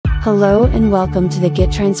Hello and welcome to the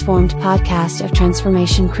Get Transformed podcast of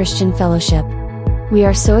Transformation Christian Fellowship. We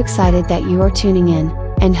are so excited that you are tuning in,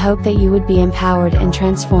 and hope that you would be empowered and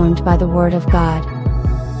transformed by the Word of God.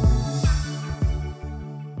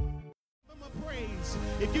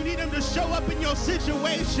 If you need him to show up in your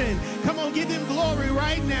situation, come on, give him glory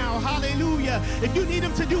right now. Hallelujah. If you need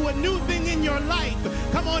him to do a new thing in your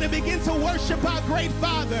life, come on and begin to worship our great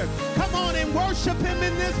Father. Come on and worship him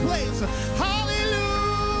in this place. Hallelujah.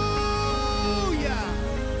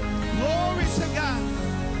 Glory to God.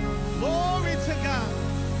 Glory to God.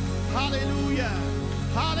 Hallelujah.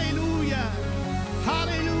 Hallelujah.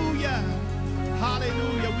 Hallelujah.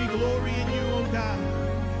 Hallelujah. We glory in you, oh God.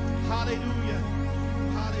 Hallelujah.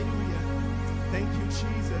 Hallelujah. Thank you,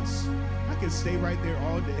 Jesus. I can stay right there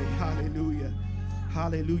all day. Hallelujah.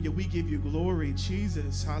 Hallelujah. We give you glory,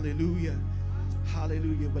 Jesus. Hallelujah.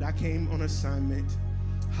 Hallelujah. But I came on assignment.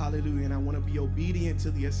 Hallelujah. And I want to be obedient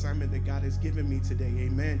to the assignment that God has given me today.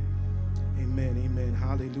 Amen. Amen. Amen.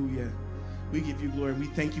 Hallelujah. We give you glory. We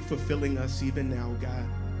thank you for filling us even now, God.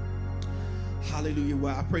 Hallelujah.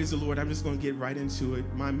 Well, I praise the Lord. I'm just going to get right into it.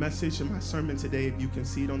 My message and my sermon today, if you can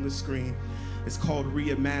see it on the screen, is called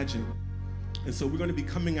Reimagine. And so we're going to be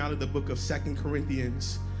coming out of the book of 2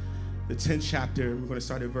 Corinthians, the 10th chapter. We're going to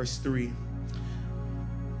start at verse 3.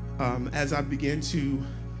 As I begin to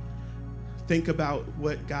think about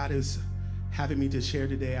what God is having me to share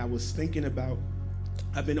today, I was thinking about,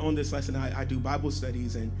 I've been on this lesson. I do Bible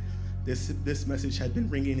studies, and this message had been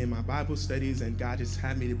ringing in my Bible studies, and God has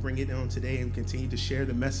had me to bring it on today and continue to share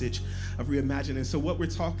the message of reimagining. So what we're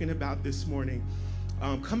talking about this morning,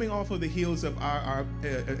 coming off of the heels of our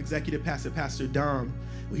executive pastor, Pastor Dom,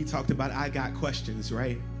 he talked about, I got questions,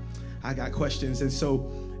 right? I got questions. And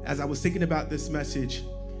so as I was thinking about this message,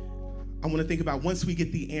 I want to think about, once we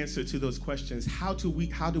get the answer to those questions, how do we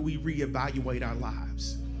reevaluate our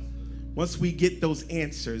lives? Once we get those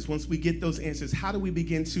answers, how do we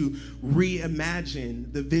begin to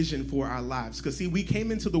reimagine the vision for our lives? Because see, we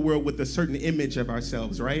came into the world with a certain image of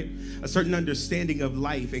ourselves, right? A certain understanding of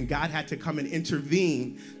life, and God had to come and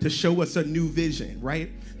intervene to show us a new vision,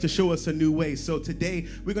 right? To show us a new way. So today,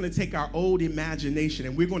 we're going to take our old imagination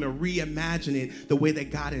and we're going to reimagine it the way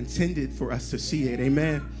that God intended for us to see it.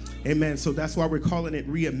 Amen. Amen. So that's why we're calling it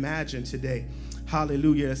Reimagine today.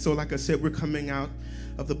 Hallelujah. So like I said, we're coming out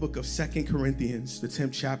of the book of 2 Corinthians, the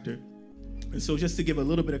 10th chapter. And so just to give a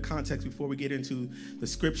little bit of context before we get into the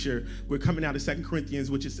scripture, we're coming out of 2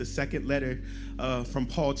 Corinthians, which is the second letter from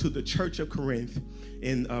Paul to the church of Corinth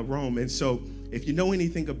in Rome. And so if you know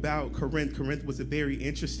anything about Corinth, Corinth was a very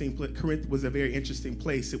interesting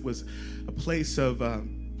place. It was a place of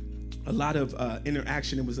a lot of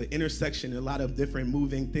interaction. It was an intersection, a lot of different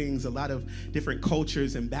moving things, a lot of different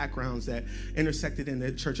cultures and backgrounds that intersected in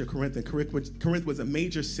the church of Corinth. And Corinth was a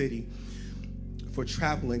major city for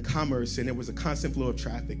travel and commerce, and there was a constant flow of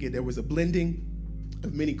traffic. There was a blending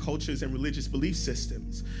of many cultures and religious belief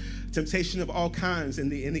systems. Temptation of all kinds in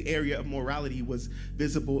the area of morality was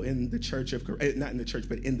visible in the church of not in the church,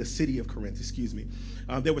 but in the city of Corinth, excuse me.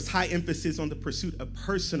 There was high emphasis on the pursuit of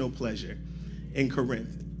personal pleasure in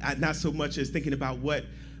Corinth. Not so much as thinking about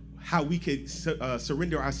how we could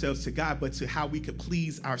surrender ourselves to God, but to how we could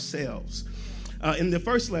please ourselves. In the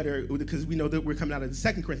first letter, because we know that we're coming out of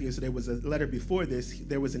the 2 Corinthians, so there was a letter before this,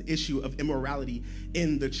 there was an issue of immorality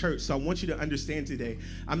in the church. So I want you to understand today,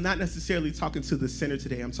 I'm not necessarily talking to the sinner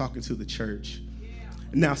today, I'm talking to the church.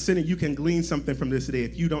 Now, sinner, you can glean something from this today.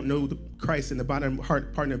 If you don't know Christ in the bottom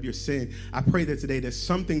pardon of your sin, I pray that today that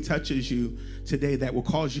something touches you today that will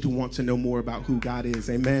cause you to want to know more about who God is.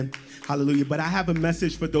 Amen. Hallelujah. But I have a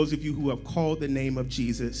message for those of you who have called the name of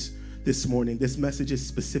Jesus this morning. This message is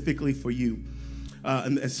specifically for you.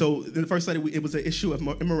 And so in the first letter, it was an issue of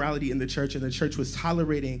immorality in the church, and the church was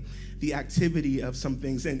tolerating the activity of some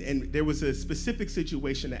things. And there was a specific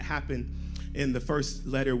situation that happened in the first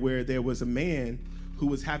letter where there was a man who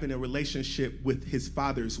was having a relationship with his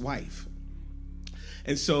father's wife.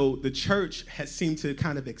 And so the church had seemed to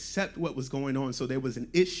kind of accept what was going on. So there was an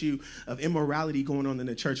issue of immorality going on in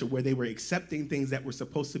the church, where they were accepting things that were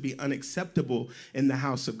supposed to be unacceptable in the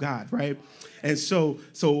house of God, right? And so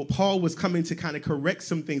Paul was coming to kind of correct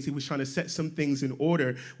some things. He was trying to set some things in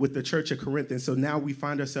order with the church of Corinth. And so now we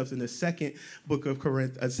find ourselves in the second book of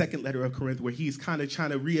Corinth, second letter of Corinth, where he's kind of trying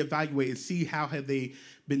to reevaluate and see how have they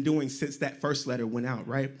been doing since that first letter went out,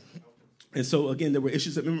 right? And so, again, there were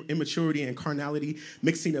issues of immaturity and carnality,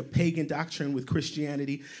 mixing of pagan doctrine with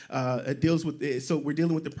Christianity. So we're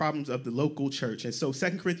dealing with the problems of the local church. And so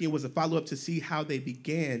 2 Corinthians was a follow-up to see how they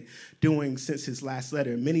began doing since his last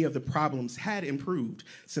letter. Many of the problems had improved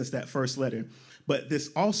since that first letter. But this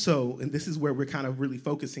also, and this is where we're kind of really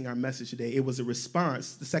focusing our message today, it was a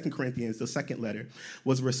response, the 2 Corinthians, the second letter,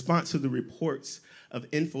 was a response to the reports of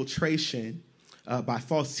infiltration by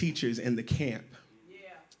false teachers in the camp.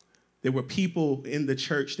 There were people in the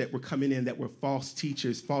church that were coming in that were false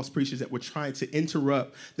teachers, false preachers that were trying to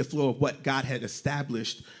interrupt the flow of what God had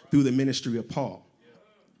established through the ministry of Paul.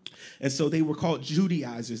 And so they were called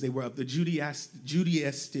Judaizers. They were of the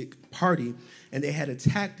Judaistic party, and they had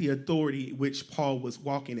attacked the authority which Paul was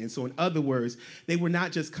walking in. So in other words, they were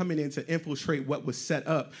not just coming in to infiltrate what was set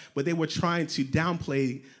up, but they were trying to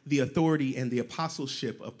downplay the authority and the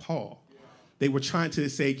apostleship of Paul. They were trying to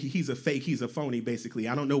say he's a fake, he's a phony, basically.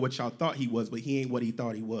 I don't know what y'all thought he was, but he ain't what he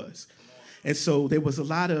thought he was. And so there was a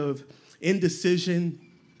lot of indecision,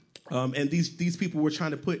 and these people were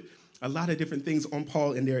trying to put a lot of different things on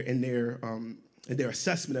Paul in their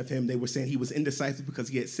assessment of him. They were saying he was indecisive because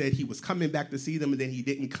he had said he was coming back to see them, and then he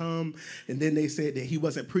didn't come. And then they said that he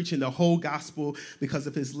wasn't preaching the whole gospel because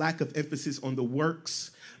of his lack of emphasis on the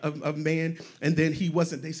works of man. And then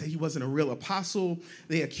they said he wasn't a real apostle.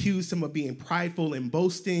 They accused him of being prideful and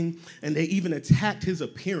boasting, and they even attacked his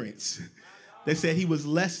appearance. They said he was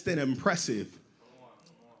less than impressive.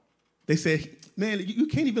 They said, man, you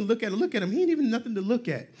can't even look at him. He ain't even nothing to look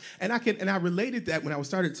at. And I related that when I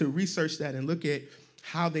started to research that and look at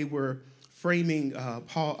how they were framing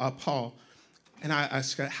Paul. And I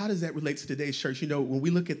asked, how does that relate to today's church? You know, when we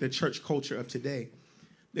look at the church culture of today,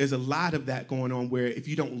 there's a lot of that going on where if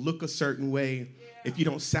you don't look a certain way, if you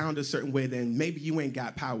don't sound a certain way, then maybe you ain't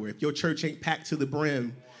got power. If your church ain't packed to the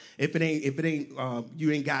brim, if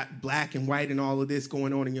you ain't got black and white and all of this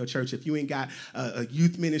going on in your church, if you ain't got a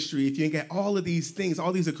youth ministry, if you ain't got all of these things,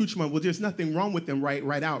 all these accoutrements, well, there's nothing wrong with them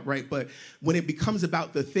right out. But when it becomes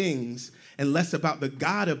about the things and less about the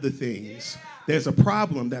God of the things, there's a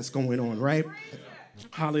problem that's going on, right?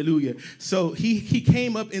 Hallelujah. So he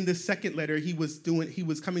came up in the second letter. He was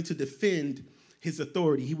coming to defend his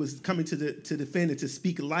authority. He was coming to defend and to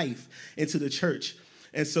speak life into the church.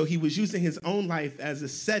 And so he was using his own life as a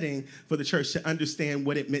setting for the church to understand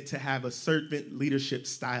what it meant to have a servant leadership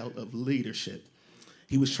style of leadership.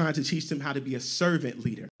 He was trying to teach them how to be a servant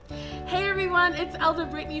leader. Hey everyone, it's Elder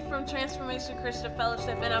Brittany from Transformation Christian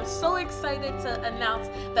Fellowship, and I'm so excited to announce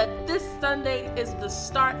that this Sunday is the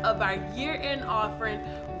start of our year-end offering,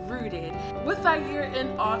 Rooted. With our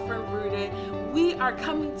year-end offering, Rooted, we are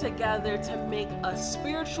coming together to make a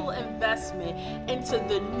spiritual investment into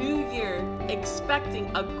the new year,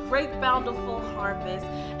 expecting a great bountiful harvest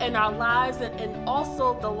in our lives and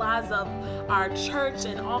also the lives of our church,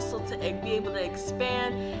 and also to be able to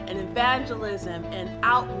expand in evangelism and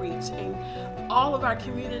outreach and all of our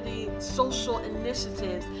community social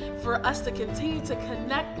initiatives for us to continue to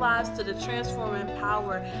connect lives to the transforming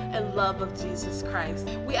power and love of Jesus Christ.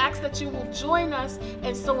 We ask that you will join us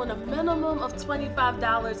and sow in a minimum of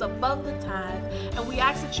 $25 above the tithe, and we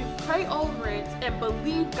ask that you pray over it and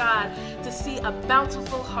believe God to see a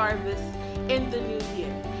bountiful harvest in the new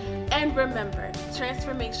year. And remember,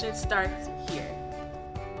 transformation starts here.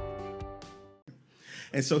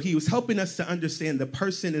 And so he was helping us to understand the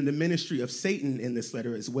person and the ministry of Satan in this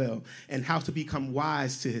letter as well, and how to become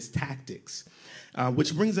wise to his tactics.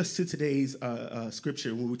 Which brings us to today's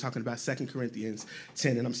scripture when we're talking about 2 Corinthians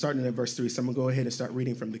 10. And I'm starting at verse 3, so I'm going to go ahead and start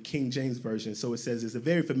reading from the King James Version. So it says, it's a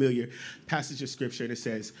very familiar passage of scripture, and it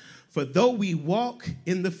says, "For though we walk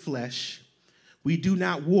in the flesh, we do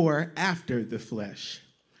not war after the flesh.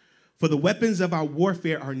 For the weapons of our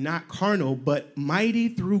warfare are not carnal, but mighty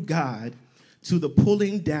through God to the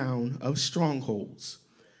pulling down of strongholds,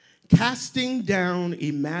 casting down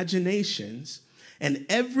imaginations and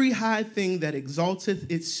every high thing that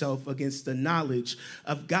exalteth itself against the knowledge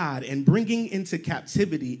of God, and bringing into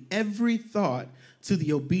captivity every thought to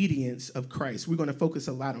the obedience of Christ." We're going to focus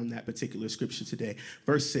a lot on that particular scripture today.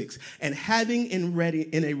 Verse 6, "And having in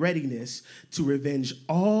a readiness to revenge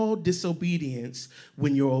all disobedience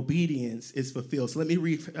when your obedience is fulfilled." So let me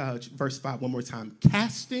read verse 5 one more time.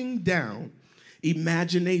 "Casting down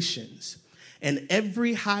imaginations and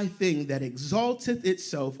every high thing that exalteth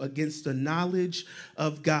itself against the knowledge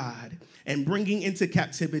of God, and bringing into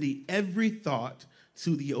captivity every thought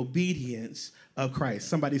to the obedience of Christ."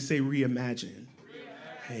 Somebody say reimagine.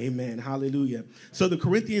 Amen. Hallelujah. So the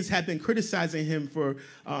Corinthians had been criticizing him for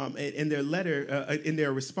in their letter, in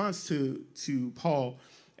their response to Paul,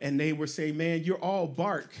 and they were saying, "Man, you're all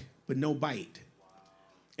bark but no bite."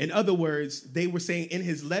 In other words, they were saying in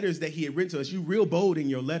his letters that he had written to us, "You real bold in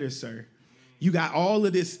your letters, sir. You got all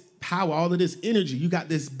of this power, all of this energy. You got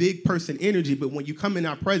this big person energy, but when you come in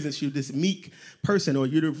our presence, you're this meek person, or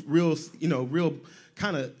you're the real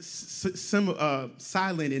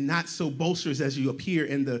silent and not so boisterous as you appear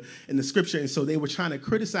in the scripture. And so they were trying to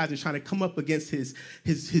criticize and trying to come up against his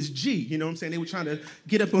G. You know what I'm saying? They were trying to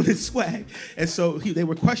get up on his swag. And so they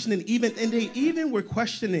were questioning they even were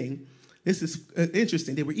questioning, this is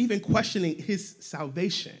interesting, they were even questioning his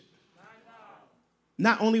salvation.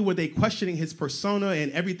 Not only were they questioning his persona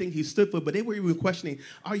and everything he stood for, but they were even questioning,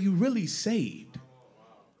 are you really saved?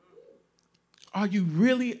 Are you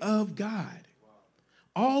really of God?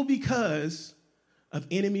 All because of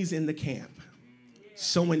enemies in the camp,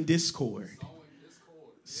 sowing discord,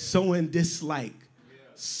 sowing dislike,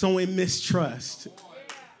 sowing mistrust.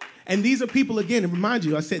 And these are people, again, and remind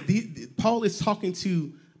you, I said, Paul is talking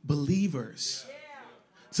to believers.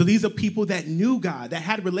 So these are people that knew God, that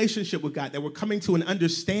had a relationship with God, that were coming to an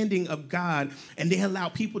understanding of God, and they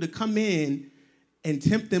allowed people to come in and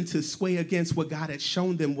tempt them to sway against what God had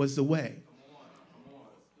shown them was the way.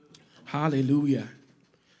 Hallelujah.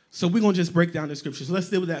 So we're going to just break down the scriptures. Let's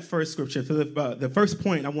deal with that first scripture. For the first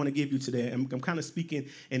point I want to give you today, I'm kind of speaking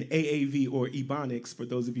in AAV or Ebonics for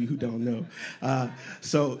those of you who don't know.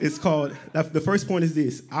 So it's called, the first point is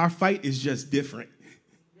this: our fight is just different.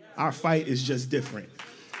 Our fight is just different.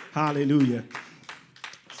 Hallelujah.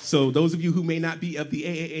 So those of you who may not be of the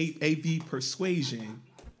AAV persuasion,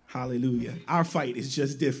 hallelujah, our fight is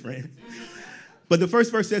just different. But the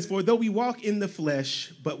first verse says, for though we walk in the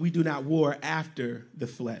flesh, but we do not war after the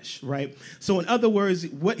flesh, right? So in other words,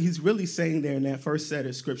 what he's really saying there in that first set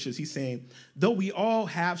of scriptures, he's saying, though we all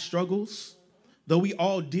have struggles, though we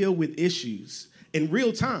all deal with issues in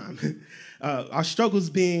real time, our struggles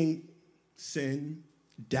being sin,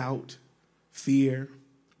 doubt, fear,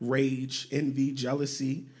 rage, envy,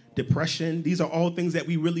 jealousy, depression. These are all things that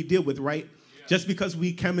we really deal with, right? Just because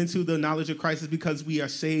we come into the knowledge of Christ, is because we are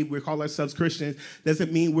saved, we call ourselves Christians,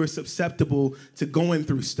 doesn't mean we're susceptible to going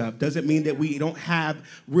through stuff. Doesn't mean that we don't have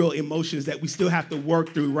real emotions that we still have to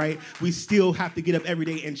work through, right? We still have to get up every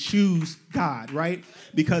day and choose God, right?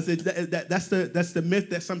 Because that's the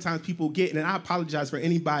myth that sometimes people get. And I apologize for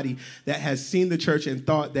anybody that has seen the church and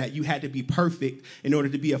thought that you had to be perfect in order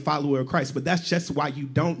to be a follower of Christ. But that's just why you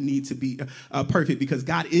don't need to be perfect, because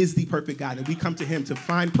God is the perfect God, and we come to him to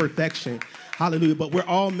find perfection. Hallelujah. But we're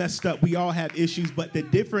all messed up. We all have issues. But the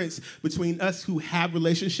difference between us who have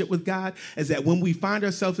relationship with God is that when we find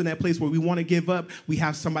ourselves in that place where we want to give up, we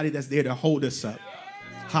have somebody that's there to hold us up.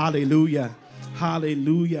 Hallelujah.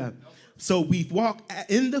 Hallelujah. So we walk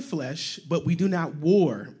in the flesh, but we do not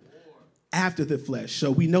war after the flesh.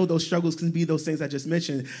 So we know those struggles can be those things I just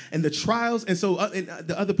mentioned. And the trials, and so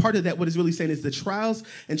the other part of that, what it's really saying is the trials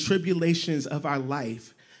and tribulations of our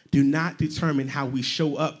life do not determine how we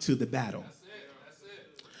show up to the battle.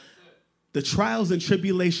 The trials and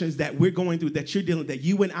tribulations that we're going through, that you're dealing with, that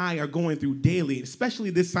you and I are going through daily, especially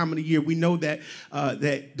this time of the year. We know that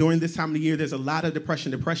that during this time of the year, there's a lot of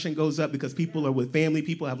depression. Depression goes up because people are with family.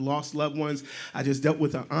 People have lost loved ones. I just dealt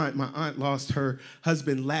with an aunt. My aunt lost her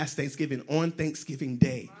husband last Thanksgiving on Thanksgiving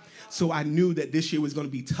Day. So I knew that this year was going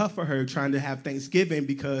to be tough for her trying to have Thanksgiving,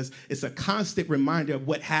 because it's a constant reminder of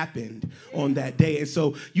what happened on that day. And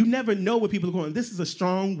so you never know what people are going. This is a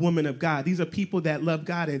strong woman of God. These are people that love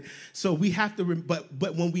God. And so we have to,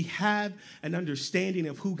 but when we have an understanding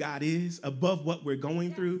of who God is above what we're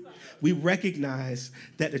going through, we recognize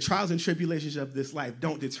that the trials and tribulations of this life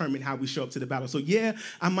don't determine how we show up to the battle. So yeah,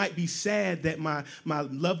 I might be sad that my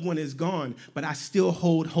loved one is gone, but I still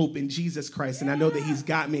hold hope in Jesus Christ. And I know that he's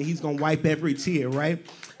got me, and he's going to wipe every tear, right?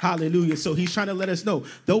 Hallelujah. So he's trying to let us know,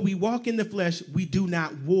 though we walk in the flesh, we do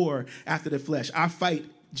not war after the flesh. Our fight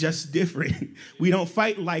just different. We don't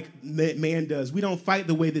fight like man does. We don't fight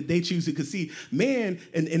the way that they choose to. Because see, man,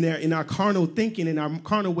 in our carnal thinking, in our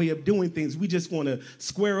carnal way of doing things, we just want to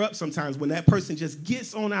square up sometimes. When that person just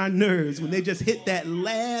gets on our nerves, when they just hit that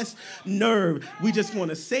last nerve, we just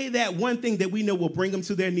want to say that one thing that we know will bring them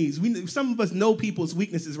to their knees. Some of us know people's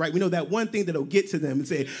weaknesses, right? We know that one thing that'll get to them and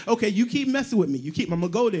say, okay, you keep messing with me. I'm going to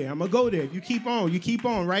go there. I'm going to go there. You keep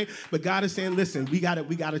on, right? But God is saying, listen, we got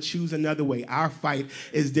to choose another way. Our fight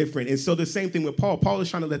is different. And so the same thing with Paul. Paul is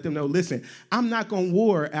trying to let them know, listen, I'm not going to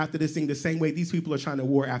war after this thing the same way these people are trying to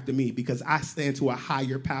war after me, because I stand to a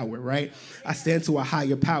higher power, right? I stand to a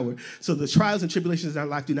higher power. So the trials and tribulations in our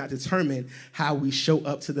life do not determine how we show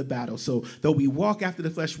up to the battle. So though we walk after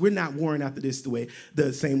the flesh, we're not warring after this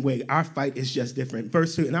the same way. Our fight is just different.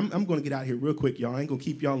 Verse 2, and I'm going to get out here real quick, y'all. I ain't going to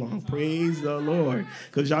keep y'all long. Praise the Lord,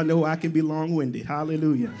 because y'all know I can be long-winded.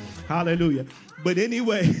 Hallelujah. Hallelujah. But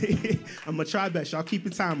anyway, I'm going to try best. Y'all keep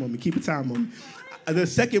your time on me. Keep your time on me. The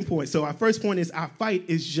second point, so our first point is our fight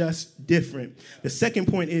is just different. The second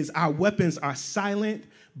point is our weapons are silent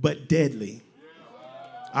but deadly.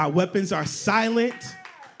 Our weapons are silent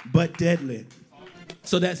but deadly.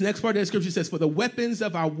 So that's next part of the scripture says, for the weapons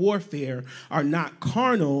of our warfare are not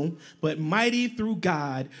carnal, but mighty through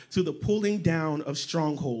God to the pulling down of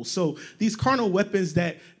strongholds. So these carnal weapons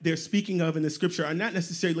that they're speaking of in the scripture are not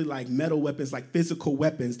necessarily like metal weapons, like physical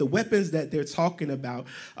weapons. The weapons that they're talking about,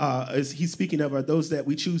 as he's speaking of, are those that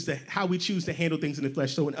how we choose to handle things in the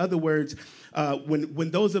flesh. So in other words, when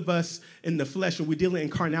those of us in the flesh, when we're dealing in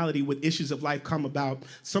carnality with issues of life come about,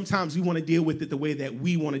 sometimes we want to deal with it the way that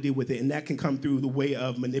we want to deal with it. And that can come through the way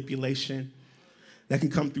of manipulation. That can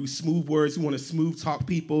come through smooth words. We want to smooth talk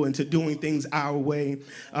people into doing things our way.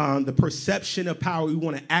 The perception of power. We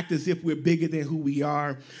want to act as if we're bigger than who we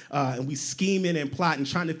are. And we scheming and plotting,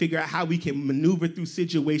 trying to figure out how we can maneuver through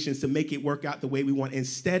situations to make it work out the way we want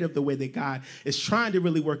instead of the way that God is trying to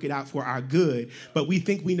really work it out for our good. But we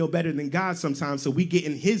think we know better than God sometimes, so we get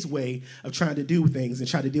in his way of trying to do things and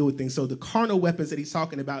try to deal with things. So the carnal weapons that he's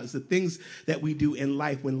talking about is the things that we do in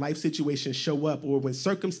life when life situations show up or when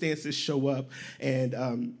circumstances show up and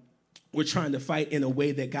we're trying to fight in a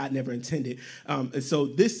way that God never intended. And so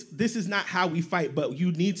this is not how we fight, but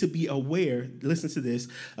you need to be aware, listen to this,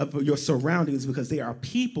 of your surroundings, because there are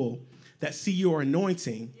people that see your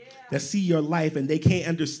anointing, that see your life, and they can't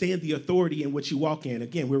understand the authority in which you walk in.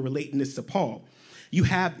 Again, we're relating this to Paul. They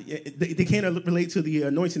can't relate to the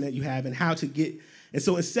anointing that you have and how to get. And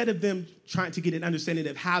so instead of them trying to get an understanding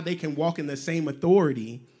of how they can walk in the same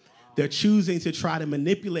authority, they're choosing to try to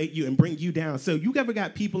manipulate you and bring you down. So you ever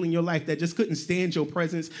got people in your life that just couldn't stand your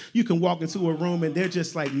presence? You can walk into a room and they're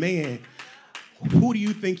just like, man, who do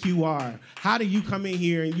you think you are? How do you come in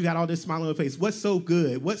here and you got all this smile on your face? What's so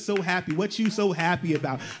good? What's so happy? What you so happy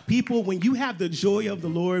about? People, when you have the joy of the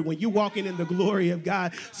Lord, when you're walking in the glory of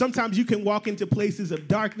God, sometimes you can walk into places of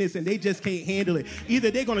darkness and they just can't handle it. Either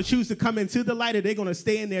they're going to choose to come into the light or they're going to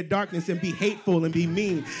stay in their darkness and be hateful and be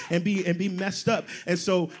mean and be messed up. And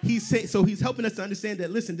so he's helping us to understand that,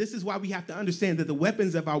 listen, this is why we have to understand that the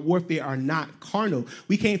weapons of our warfare are not carnal.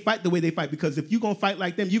 We can't fight the way they fight, because if you're going to fight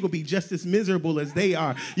like them, you're going to be just as miserable as they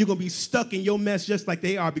are. You're going to be stuck in your mess just like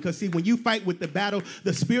they are, because see, when you fight with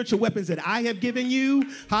the spiritual weapons that I have given you,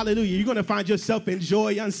 hallelujah, you're going to find yourself in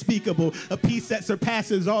joy unspeakable, a peace that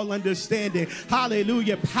surpasses all understanding,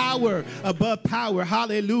 hallelujah, power above power,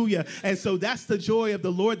 hallelujah. And so that's the joy of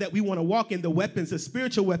the Lord that we want to walk in, the weapons, the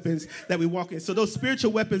spiritual weapons that we walk in. So those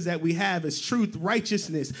spiritual weapons that we have is truth,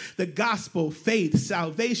 righteousness, the gospel, faith,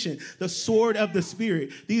 salvation, the sword of the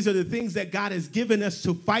Spirit. These are the things that God has given us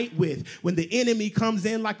to fight with when the enemy comes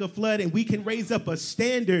in like a flood, and we can raise up a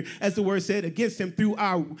standard, as the word said, against him through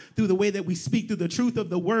the way that we speak, through the truth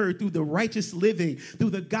of the word, through the righteous living,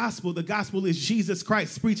 through the gospel. The gospel is Jesus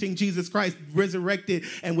Christ, preaching Jesus Christ resurrected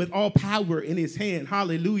and with all power in his hand.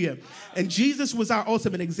 Hallelujah. And Jesus was our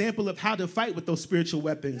ultimate example of how to fight with those spiritual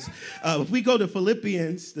weapons. If we go to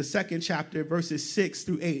Philippians, the 2nd chapter, verses 6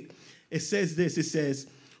 through 8, it says this, it says,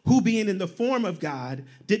 who being in the form of God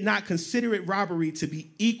did not consider it robbery to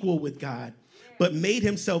be equal with God, but made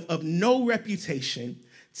himself of no reputation,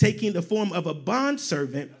 taking the form of a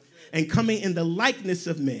bondservant and coming in the likeness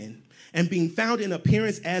of men, and being found in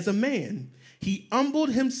appearance as a man, he humbled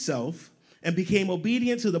himself and became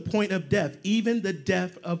obedient to the point of death, even the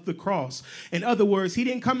death of the cross. In other words, he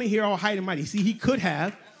didn't come in here all high and mighty. See, he could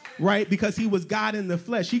have, right? Because he was God in the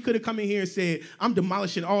flesh. He could have come in here and said, I'm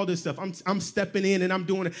demolishing all this stuff. I'm stepping in and I'm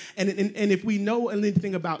doing it. And if we know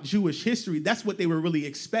anything about Jewish history, that's what they were really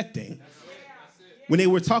expecting. When they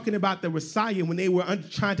were talking about the Messiah, when they were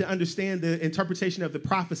trying to understand the interpretation of the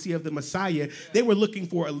prophecy of the Messiah, they were looking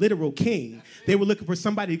for a literal king. They were looking for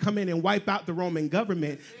somebody to come in and wipe out the Roman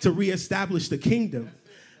government to reestablish the kingdom.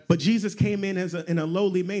 But Jesus came in in a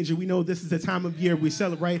lowly manger. We know this is the time of year we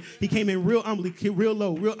celebrate. He came in real humbly, real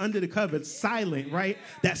low, real under the covers, silent, right?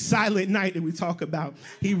 That silent night that we talk about.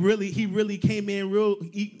 He really came in real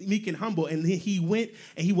meek and humble. And he went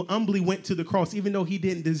and he humbly went to the cross, even though he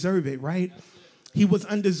didn't deserve it, right? He was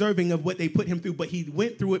undeserving of what they put him through, but he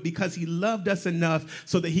went through it because he loved us enough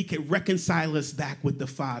so that he could reconcile us back with the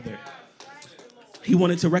Father. He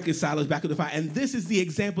wanted to reconcile us back with the Father. And this is the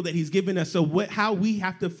example that he's given us. So how we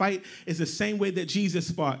have to fight is the same way that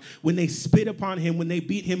Jesus fought. When they spit upon him, when they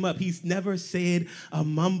beat him up, he's never said a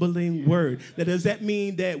mumbling word. Now, does that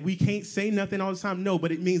mean that we can't say nothing all the time? No,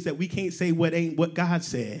 but it means that we can't say what ain't what God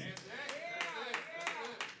said.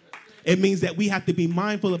 It means that we have to be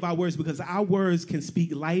mindful of our words, because our words can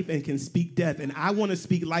speak life and can speak death. And I want to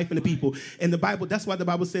speak life into people. And the Bible, that's why the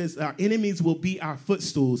Bible says our enemies will be our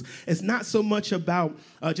footstools. It's not so much about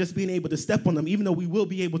just being able to step on them, even though we will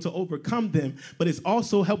be able to overcome them, but it's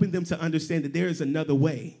also helping them to understand that there is another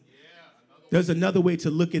way. There's another way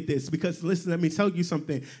to look at this because, listen, let me tell you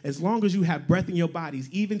something. As long as you have breath in your bodies,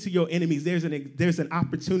 even to your enemies, there's an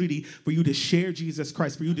opportunity for you to share Jesus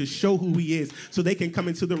Christ, for you to show who he is so they can come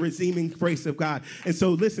into the redeeming grace of God. And so,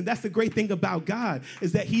 listen, that's the great thing about God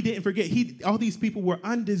is that he didn't forget. All these people were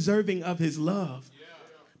undeserving of his love.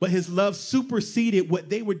 But his love superseded what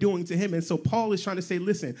they were doing to him. And so Paul is trying to say,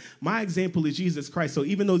 listen, my example is Jesus Christ. So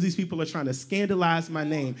even though these people are trying to scandalize my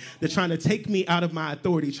name, they're trying to take me out of my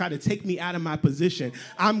authority, try to take me out of my position,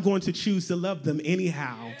 I'm going to choose to love them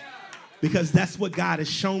anyhow because that's what God has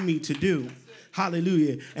shown me to do.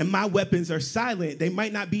 Hallelujah. And my weapons are silent. They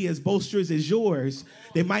might not be as boisterous as yours.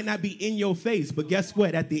 They might not be in your face. But guess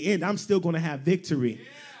what? At the end, I'm still going to have victory.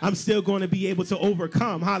 I'm still going to be able to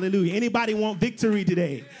overcome. Hallelujah. Anybody want victory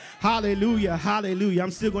today? Hallelujah. Hallelujah. I'm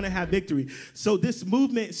still going to have victory. So this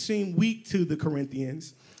movement seemed weak to the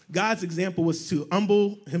Corinthians. God's example was to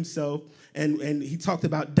humble himself, and he talked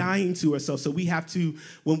about dying to ourselves. So we have to,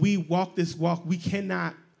 when we walk this walk, we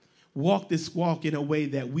cannot walk this walk in a way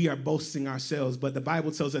that we are boasting ourselves. But the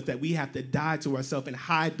Bible tells us that we have to die to ourselves and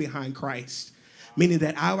hide behind Christ. Meaning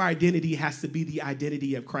that our identity has to be the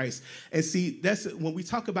identity of Christ. And see, that's when we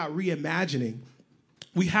talk about reimagining,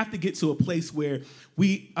 we have to get to a place where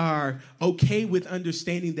we are okay with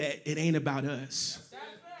understanding that it ain't about us.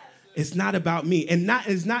 It's not about me. And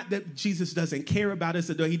it's not that Jesus doesn't care about us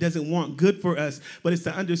or that he doesn't want good for us, but it's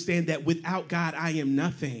to understand that without God, I am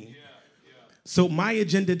nothing. So my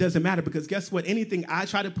agenda doesn't matter because guess what? Anything I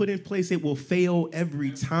try to put in place, it will fail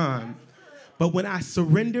every time. But when I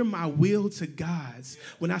surrender my will to God's,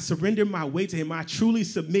 when I surrender my way to him, I truly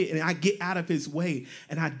submit and I get out of his way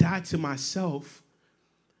and I die to myself,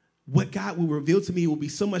 what God will reveal to me will be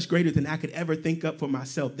so much greater than I could ever think up for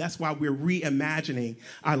myself. That's why we're reimagining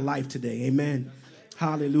our life today. Amen.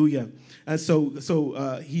 Hallelujah. And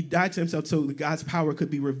so he died to himself so that God's power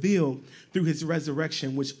could be revealed through his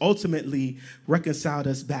resurrection, which ultimately reconciled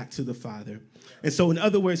us back to the Father. And so in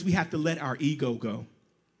other words, we have to let our ego go.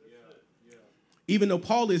 Even though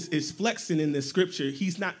Paul is flexing in this scripture,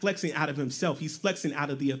 he's not flexing out of himself. He's flexing out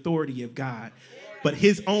of the authority of God. But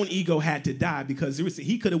his own ego had to die because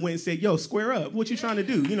he could have went and said, yo, square up. What you trying to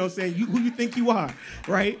do? You know what I'm saying? Who you think you are,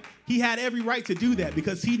 right? He had every right to do that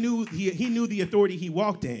because he knew the authority he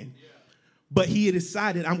walked in. But he had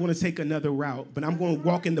decided, I'm going to take another route, but I'm going to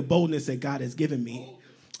walk in the boldness that God has given me.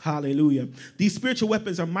 Hallelujah. These spiritual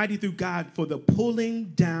weapons are mighty through God for the pulling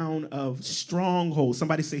down of strongholds.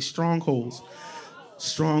 Somebody say strongholds.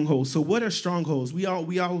 Strongholds. So what are strongholds? We all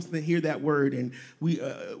hear that word, and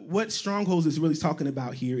what strongholds is really talking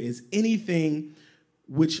about here is anything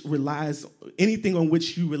on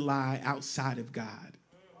which you rely outside of God.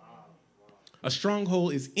 A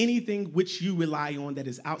stronghold is anything which you rely on that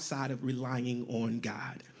is outside of relying on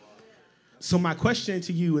God. So my question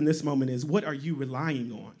to you in this moment is, what are you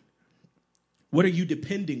relying on? What are you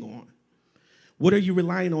depending on? What are you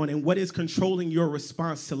relying on, and what is controlling your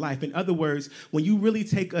response to life? In other words, when you really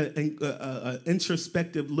take an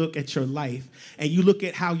introspective look at your life and you look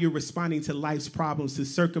at how you're responding to life's problems, to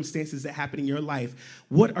circumstances that happen in your life,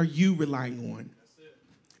 what are you relying on?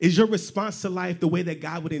 Is your response to life the way that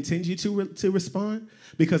God would intend you to respond?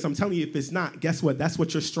 Because I'm telling you, if it's not, guess what? That's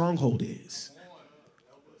what your stronghold is.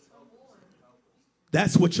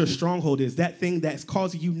 That's what your stronghold is, that thing that's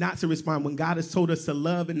causing you not to respond. When God has told us to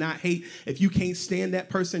love and not hate, if you can't stand that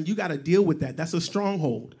person, you got to deal with that. That's a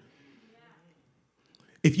stronghold.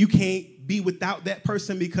 If you can't be without that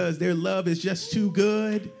person because their love is just too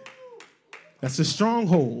good, that's a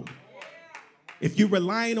stronghold. If you're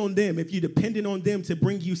relying on them, if you're dependent on them to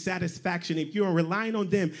bring you satisfaction, if you're relying on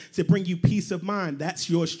them to bring you peace of mind, that's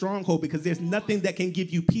your stronghold because there's nothing that can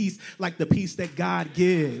give you peace like the peace that God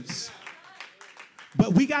gives.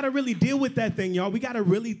 But we got to really deal with that thing, y'all. We got to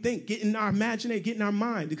really think, get in our imagination, get in our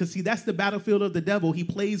mind. Because, see, that's the battlefield of the devil. He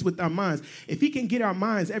plays with our minds. If he can get our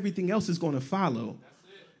minds, everything else is going to follow.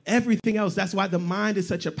 Everything else. That's why the mind is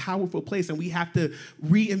such a powerful place. And we have to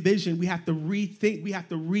re-envision. We have to rethink. We have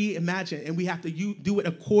to reimagine. And we have to do it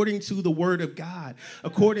according to the word of God,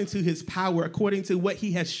 according to his power, according to what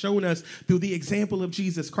he has shown us through the example of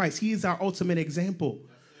Jesus Christ. He is our ultimate example.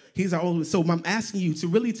 He's our own. So I'm asking you to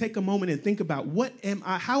really take a moment and think about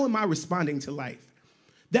how am I responding to life?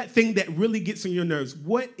 That thing that really gets on your nerves.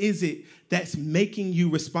 What is it that's making you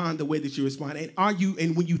respond the way that you respond?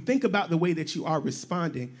 And when you think about the way that you are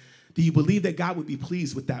responding, do you believe that God would be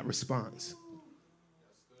pleased with that response?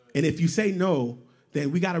 And if you say no,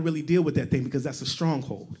 then we got to really deal with that thing because that's a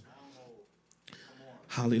stronghold.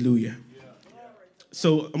 Hallelujah.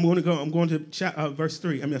 So I'm going to verse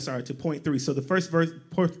 3. To point 3. So the first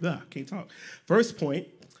point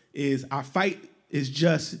is our fight is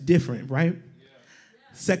just different, right?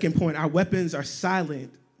 Second point, our weapons are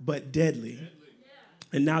silent but deadly.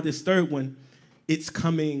 And now this third one, it's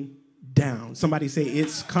coming down. Somebody say,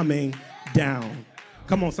 it's coming down.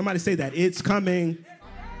 Come on, somebody say that. It's coming.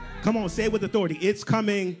 Come on, say it with authority. It's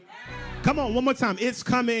coming. Come on, one more time. It's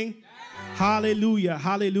coming. Hallelujah,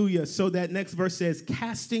 hallelujah. So that next verse says,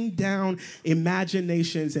 casting down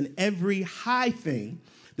imaginations and every high thing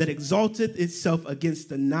that exalteth itself against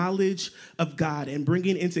the knowledge of God, and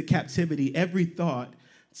bringing into captivity every thought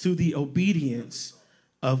to the obedience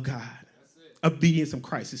of God. Obedience of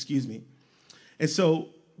Christ, excuse me. And so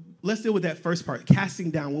let's deal with that first part, casting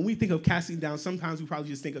down. When we think of casting down, sometimes we probably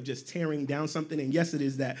just think of just tearing down something, and yes, it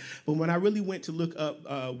is that. But when I really went to look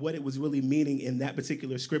up what it was really meaning in that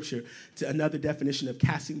particular scripture, to another definition of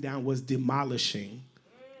casting down was demolishing.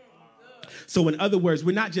 So in other words,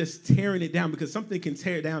 we're not just tearing it down, because something can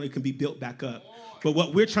tear down, it can be built back up. But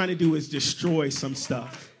what we're trying to do is destroy some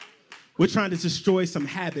stuff. We're trying to destroy some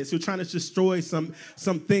habits. We're trying to destroy some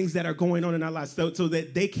things that are going on in our lives so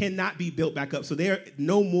that they cannot be built back up. So they're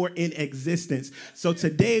no more in existence. So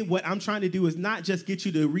today, what I'm trying to do is not just get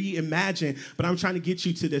you to reimagine, but I'm trying to get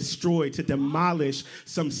you to destroy, to demolish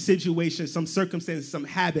some situations, some circumstances, some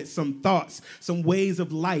habits, some thoughts, some ways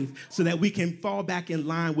of life, so that we can fall back in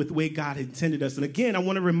line with the way God intended us. And again, I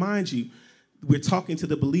want to remind you, we're talking to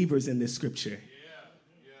the believers in this scripture.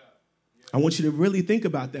 I want you to really think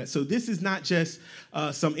about that. So this is not just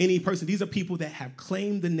any person. These are people that have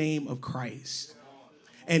claimed the name of Christ.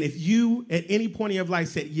 And if you, at any point in your life,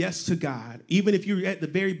 said yes to God, even if you're at the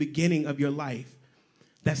very beginning of your life,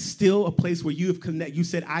 that's still a place where you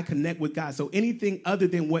said, I connect with God. So anything other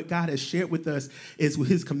than what God has shared with us is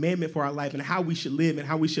his commandment for our life and how we should live and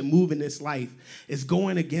how we should move in this life is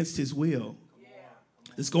going against his will.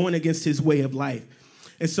 It's going against his way of life.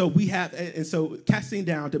 And so casting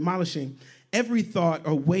down, demolishing every thought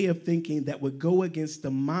or way of thinking that would go against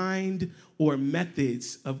the mind or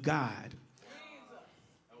methods of God.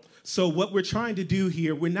 So what we're trying to do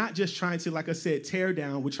here, we're not just trying to, like I said, tear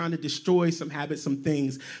down. We're trying to destroy some habits, some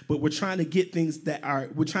things, but we're trying to get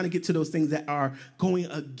to those things that are going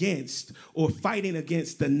against or fighting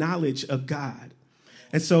against the knowledge of God.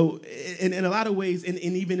 And so in a lot of ways, and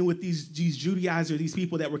even with these Judaizers, these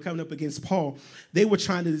people that were coming up against Paul, they were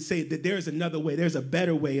trying to say that there's another way, there's a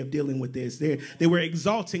better way of dealing with this. They were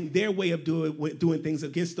exalting their way of doing things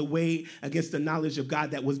against the knowledge of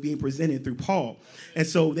God that was being presented through Paul. And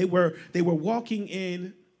so they were walking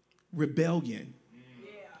in rebellion.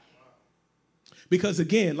 Because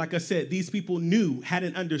again, like I said, these people had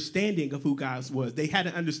an understanding of who God was. They had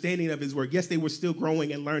an understanding of his word. Yes, they were still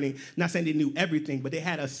growing and learning. Not saying they knew everything, but they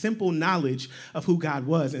had a simple knowledge of who God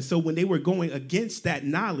was. And so when they were going against that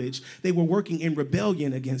knowledge, they were working in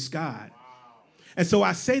rebellion against God. And so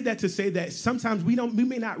I say that to say that sometimes we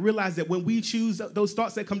may not realize that when we choose those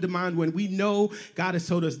thoughts that come to mind, when we know God has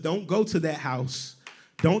told us, don't go to that house,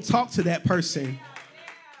 don't talk to that person,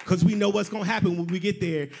 because we know what's going to happen when we get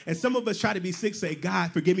there. And some of us try to be sick, say,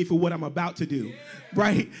 God, forgive me for what I'm about to do,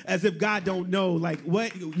 right? As if God don't know, like,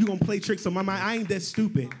 what? You going to play tricks on my mind? I ain't that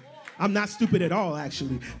stupid. I'm not stupid at all,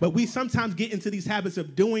 actually. But we sometimes get into these habits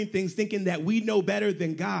of doing things thinking that we know better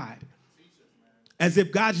than God, as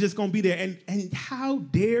if God's just going to be there. And how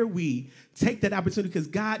dare we take that opportunity, because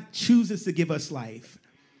God chooses to give us life.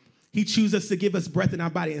 He chooses to give us breath in our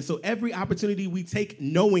body. And so every opportunity we take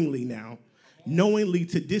knowingly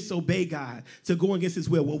to disobey God, to go against his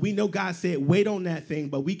will. When we know God said, wait on that thing,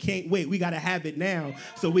 but we can't wait. We got to have it now.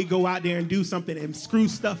 So we go out there and do something and screw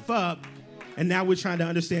stuff up. And now we're trying to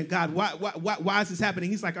understand, God, why is this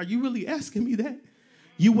happening? He's like, are you really asking me that?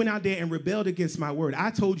 You went out there and rebelled against my word.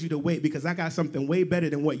 I told you to wait because I got something way better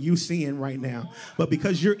than what you're seeing right now. But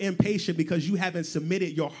because you're impatient, because you haven't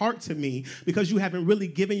submitted your heart to me, because you haven't really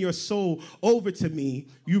given your soul over to me,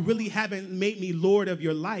 you really haven't made me Lord of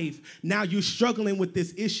your life. Now you're struggling with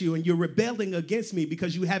this issue and you're rebelling against me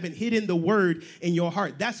because you haven't hidden the word in your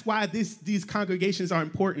heart. That's why these congregations are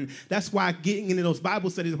important. That's why getting into those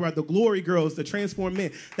Bible studies where the glory girls, the transformed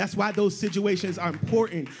men, that's why those situations are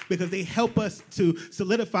important, because they help us to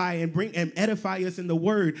solidify and bring and edify us in the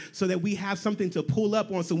word, so that we have something to pull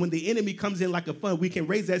up on. So when the enemy comes in like a flood, we can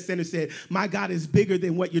raise that stand and say, my God is bigger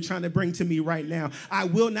than what you're trying to bring to me right now. I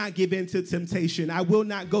will not give in to temptation. I will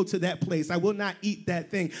not go to that place. I will not eat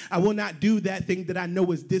that thing. I will not do that thing that I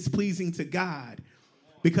know is displeasing to God,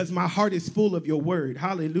 because my heart is full of your word.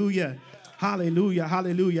 Hallelujah. Hallelujah,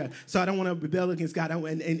 hallelujah. So I don't want to rebel against God.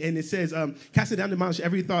 And it says, cast it down, demolish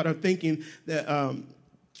every thought of thinking that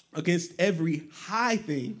against every high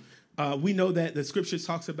thing. We know that the scripture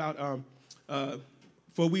talks about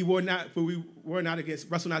For we wrestle not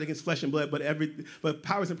against flesh and blood, but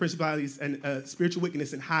powers and principalities and spiritual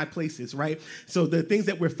wickedness in high places, right? So the things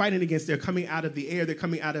that we're fighting against, they're coming out of the air. They're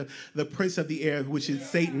coming out of the prince of the air, which is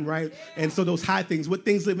Satan, right? And so those high things, what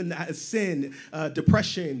things live in sin,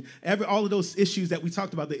 depression, all of those issues that we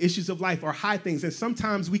talked about, the issues of life are high things. And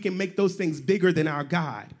sometimes we can make those things bigger than our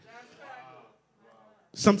God.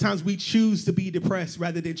 Sometimes we choose to be depressed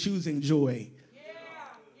rather than choosing joy.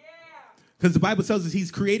 Because the Bible tells us he's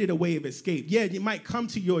created a way of escape. Yeah, it might come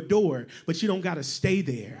to your door, but you don't got to stay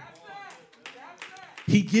there.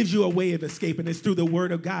 He gives you a way of escape, and it's through the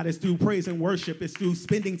word of God. It's through praise and worship. It's through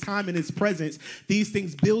spending time in his presence. These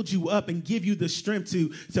things build you up and give you the strength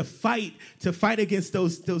to fight against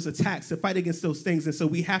those attacks, to fight against those things. And so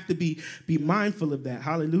we have to be mindful of that.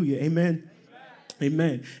 Hallelujah. Amen.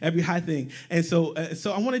 Amen. Every high thing. And so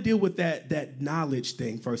I want to deal with that knowledge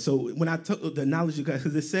thing first. So when I took the knowledge of God,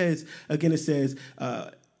 because it says,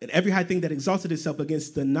 every high thing that exalted itself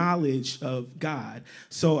against the knowledge of God.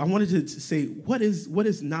 So I wanted to say, what is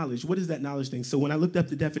knowledge? What is that knowledge thing? So when I looked up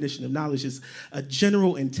the definition of knowledge, it's a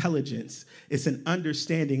general intelligence. It's an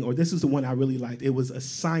understanding, or this is the one I really liked. It was a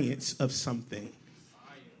science of something.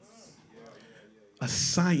 A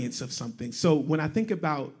science of something. So when I think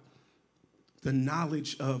about the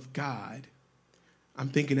knowledge of God, I'm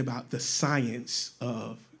thinking about the science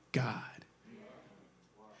of God.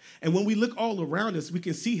 And when we look all around us, we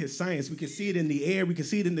can see his science. We can see it in the air. We can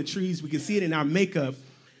see it in the trees. We can see it in our makeup.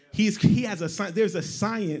 He has a science. There's a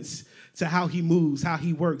science to how he moves, how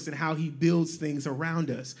he works, and how he builds things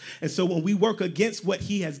around us. And so when we work against what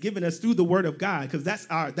he has given us through the word of God, because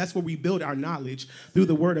that's where we build our knowledge, through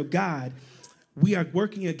the word of God, we are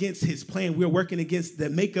working against his plan. We're working against the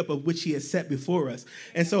makeup of which he has set before us.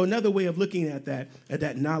 And so another way of looking at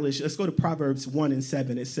that knowledge, let's go to Proverbs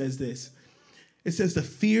 1:7. It says this. It says, the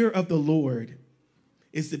fear of the Lord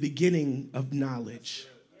is the beginning of knowledge,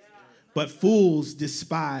 but fools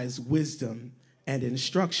despise wisdom and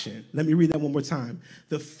instruction. Let me read that one more time.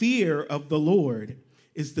 The fear of the Lord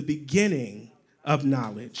is the beginning of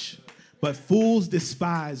knowledge, but fools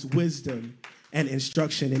despise wisdom and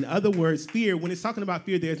instruction. In other words, fear, when it's talking about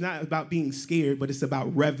fear, there's not about being scared, but it's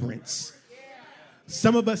about reverence.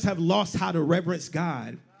 Some of us have lost how to reverence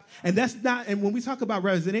God. And when we talk about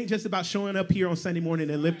reverence, it ain't just about showing up here on Sunday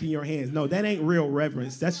morning and lifting your hands. No, that ain't real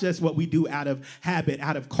reverence. That's just what we do out of habit,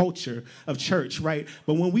 out of culture, of church, right?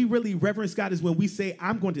 But when we really reverence God is when we say,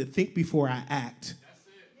 I'm going to think before I act.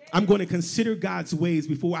 I'm going to consider God's ways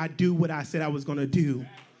before I do what I said I was going to do.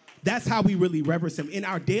 That's how we really reverence him. In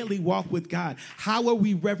our daily walk with God, how are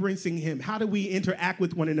we reverencing him? How do we interact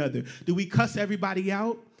with one another? Do we cuss everybody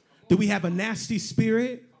out? Do we have a nasty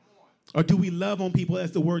spirit? Or do we love on people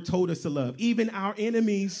as the word told us to love? Even our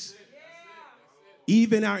enemies.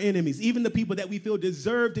 Even our enemies, even the people that we feel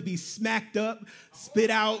deserve to be smacked up, spit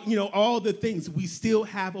out, all the things, we still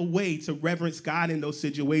have a way to reverence God in those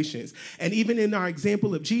situations. And even in our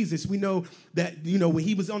example of Jesus, we know that, when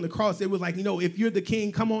he was on the cross, they were like, if you're the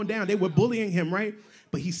king, come on down. They were bullying him, right?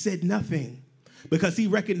 But he said nothing because he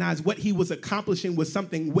recognized what he was accomplishing was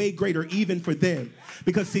something way greater even for them.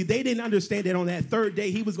 Because, see, they didn't understand that on that third day,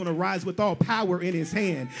 he was going to rise with all power in his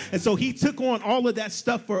hand. And so he took on all of that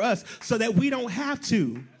stuff for us so that we don't have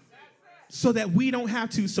to. So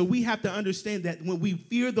we have to understand that when we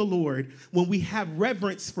fear the Lord, when we have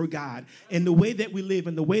reverence for God and the way that we live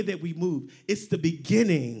and the way that we move, it's the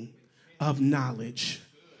beginning of knowledge.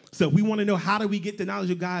 So if we want to know how do we get the knowledge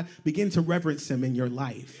of God, begin to reverence him in your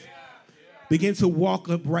life. Begin to walk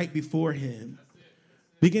upright before him.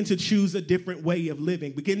 Begin to choose a different way of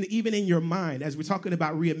living. Begin, even in your mind, as we're talking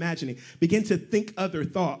about reimagining, begin to think other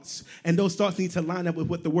thoughts. And those thoughts need to line up with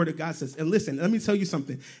what the word of God says. And listen, let me tell you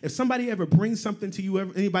something. If somebody ever brings something to you,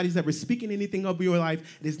 anybody's ever speaking anything over your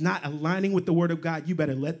life, it is not aligning with the word of God, you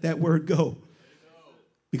better let that word go.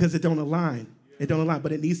 Because it don't align. It don't align,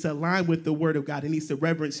 but it needs to align with the word of God. It needs to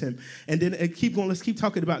reverence him. And then keep going. Let's keep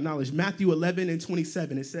talking about knowledge. Matthew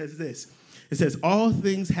 11:27, it says this. It says, all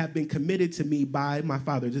things have been committed to me by my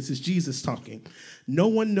Father. This is Jesus talking. No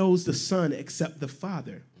one knows the Son except the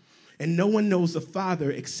Father. And no one knows the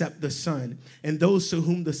Father except the Son, and those to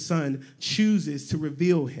whom the Son chooses to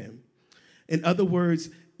reveal him. In other words,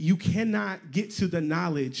 you cannot get to the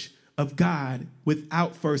knowledge of God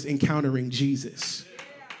without first encountering Jesus.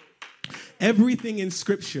 Everything in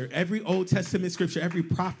Scripture, every Old Testament Scripture, every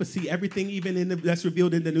prophecy, everything even that's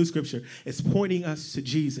revealed in the New Scripture is pointing us to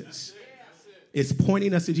Jesus. It's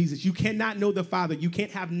pointing us to Jesus. You cannot know the Father. You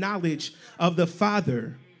can't have knowledge of the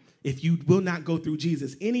Father if you will not go through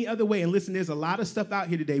Jesus. Any other way, and listen, there's a lot of stuff out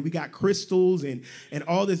here today. We got crystals and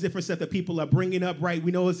all this different stuff that people are bringing up, right?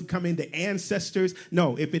 We know it's coming the ancestors.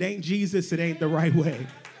 No, if it ain't Jesus, it ain't the right way.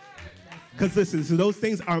 Because listen, so those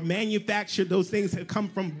things are manufactured. Those things have come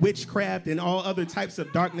from witchcraft and all other types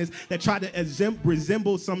of darkness that try to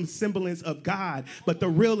resemble some semblance of God. But the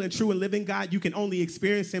real and true and living God, you can only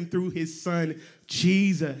experience him through his son,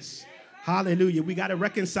 Jesus. Hallelujah. We got to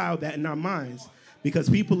reconcile that in our minds, because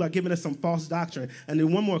people are giving us some false doctrine. And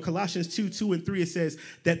then one more, Colossians 2:2-3, it says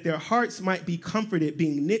that their hearts might be comforted,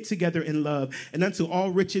 being knit together in love, and unto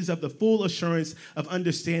all riches of the full assurance of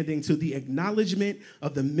understanding, to the acknowledgement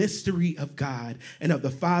of the mystery of God and of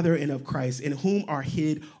the Father and of Christ, in whom are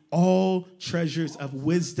hid all treasures of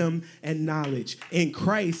wisdom and knowledge. In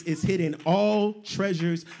Christ is hidden all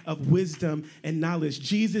treasures of wisdom and knowledge.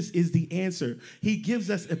 Jesus is the answer. He gives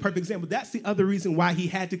us a perfect example. That's the other reason why he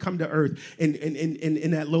had to come to earth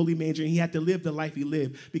in that lowly manger, and he had to live the life he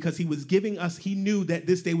lived, because he was giving us, he knew that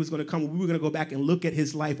this day was going to come when we were going to go back and look at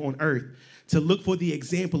his life on earth, to look for the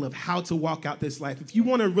example of how to walk out this life. If you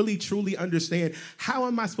want to really, truly understand how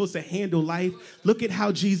am I supposed to handle life, look at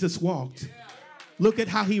how Jesus walked. Look at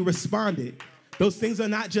how he responded. Those things are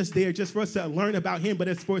not just there just for us to learn about him, but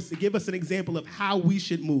it's for us to give us an example of how we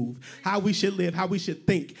should move, how we should live, how we should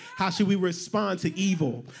think, how should we respond to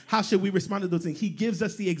evil, how should we respond to those things. He gives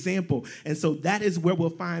us the example. And so that is where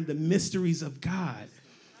we'll find the mysteries of God.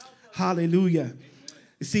 Hallelujah.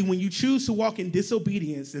 You see, when you choose to walk in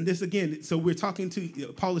disobedience, and this again, so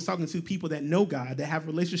Paul is talking to people that know God, that have a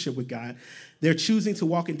relationship with God. They're choosing to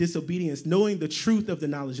walk in disobedience, knowing the truth of the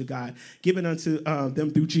knowledge of God given unto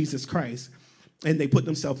them through Jesus Christ. And they put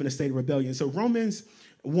themselves in a state of rebellion. So Romans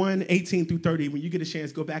 1:18-30, when you get a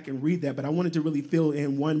chance, go back and read that. But I wanted to really fill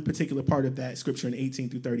in one particular part of that scripture in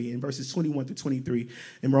 18-30. In verses 21-23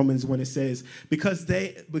 in Romans 1, it says, because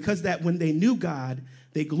that when they knew God,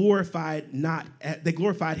 they glorified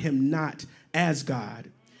him not as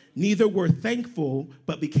God. Neither were thankful,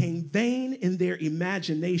 but became vain in their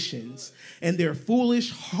imaginations, and their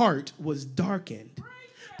foolish heart was darkened.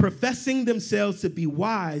 Professing themselves to be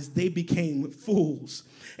wise, they became fools,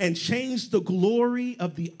 and changed the glory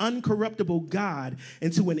of the uncorruptible God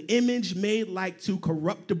into an image made like to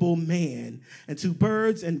corruptible man, and to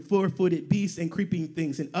birds and four-footed beasts and creeping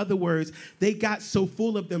things. In other words, they got so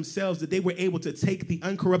full of themselves that they were able to take the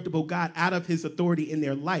uncorruptible God out of his authority in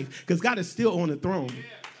their life, because God is still on the throne.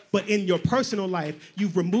 But in your personal life,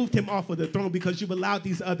 you've removed him off of the throne because you've allowed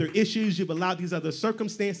these other issues, you've allowed these other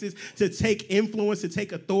circumstances to take influence, to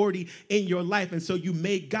take authority in your life. And so you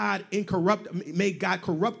made God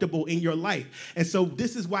corruptible in your life. And so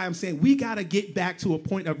this is why I'm saying we got to get back to a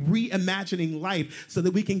point of reimagining life so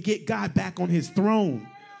that we can get God back on his throne.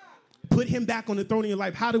 Put him back on the throne in your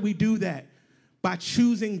life. How do we do that? By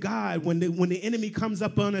choosing God. When the enemy comes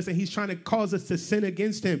up on us and he's trying to cause us to sin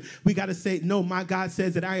against him, we got to say, no, my God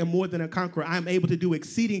says that I am more than a conqueror. I'm able to do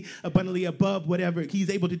exceeding abundantly above whatever. He's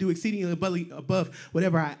able to do exceedingly abundantly above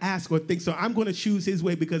whatever I ask or think. So I'm going to choose his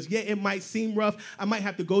way because, yeah, it might seem rough. I might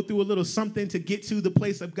have to go through a little something to get to the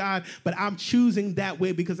place of God, but I'm choosing that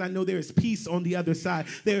way because I know there is peace on the other side.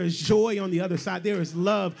 There is joy on the other side. There is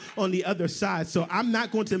love on the other side. So I'm not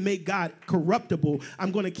going to make God corruptible.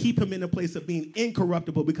 I'm going to keep him in a place of being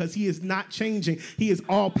incorruptible because he is not changing. He is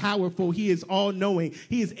all powerful. He is all knowing.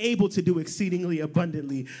 He is able to do exceedingly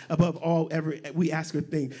abundantly above all ever we ask or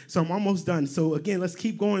think. So I'm almost done. So again, let's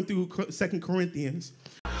keep going through 2 Corinthians.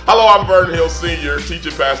 Hello, I'm Vernon Hill Sr.,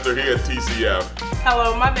 teaching pastor here at TCF.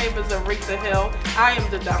 Hello, my name is Aretha Hill. I am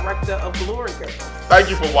the director of Glory Girls. Thank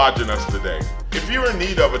you for watching us today. If you're in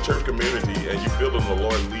need of a church community and you feel that the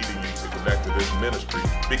Lord leading you to connect to this ministry,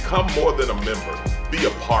 become more than a member. Be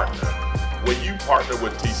a partner. When you partner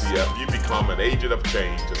with TCF, you become an agent of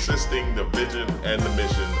change, assisting the vision and the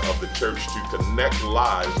mission of the church to connect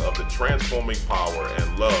lives of the transforming power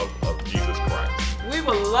and love of Jesus Christ. We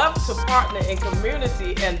would love to partner in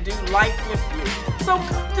community and do life with you. So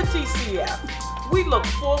come to TCF. We look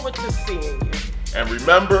forward to seeing you. And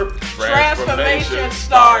remember, transformation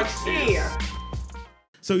starts here.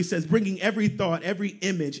 So he says, bringing every thought, every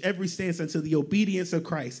image, every stance unto the obedience of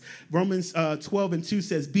Christ. Romans 12:2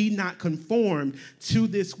 says, be not conformed to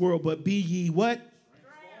this world, but be ye what?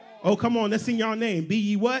 Oh, come on, that's in your name. Be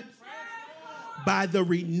ye what? By the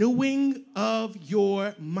renewing of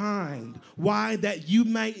your mind. Why? That you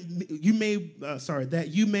may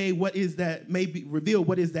reveal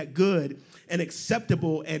what is that good and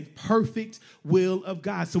acceptable and perfect will of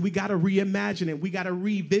God. So we got to reimagine it. We got to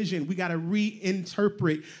revision. We got to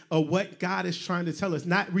reinterpret what God is trying to tell us.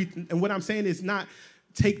 And what I'm saying is not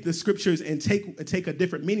take the scriptures and take a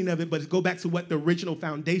different meaning of it, but go back to what the original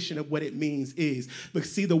foundation of what it means is.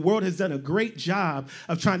 Because see, the world has done a great job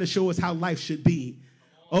of trying to show us how life should be.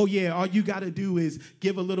 Oh yeah, all you got to do is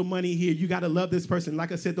give a little money here. You got to love this person.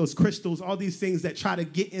 Like I said, those crystals, all these things that try to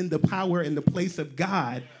get in the power and the place of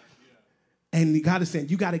God. And God is saying,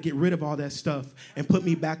 you got to get rid of all that stuff and put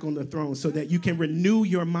me back on the throne so that you can renew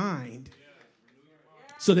your mind,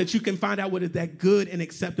 so that you can find out what is that good and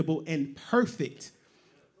acceptable and perfect.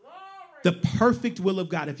 The perfect will of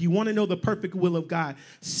God. If you want to know the perfect will of God,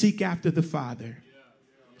 seek after the Father.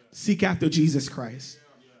 Seek after Jesus Christ.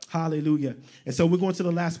 Hallelujah. And so we're going to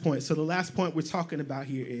the last point. So the last point we're talking about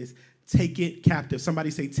here is take it captive.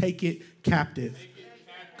 Somebody say, take it captive.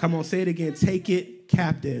 Come on, say it again. Take it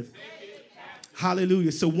captive.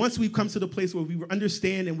 Hallelujah. So once we've come to the place where we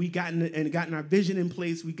understand and we've gotten our vision in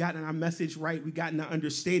place, we've gotten our message right, we've gotten our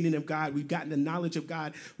understanding of God, we've gotten the knowledge of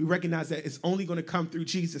God, we recognize that it's only going to come through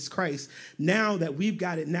Jesus Christ. Now that we've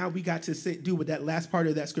got it, now we got to do what that last part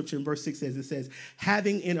of that scripture in verse 6 says. It says,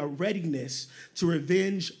 having in a readiness to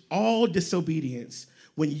revenge all disobedience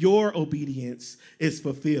when your obedience is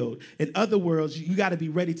fulfilled. In other words, you got to be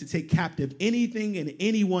ready to take captive anything and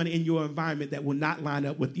anyone in your environment that will not line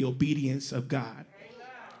up with the obedience of God.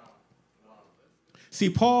 See,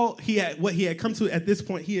 Paul, he had come to at this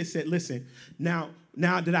point, he had said, listen, now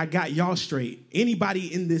that I got y'all straight,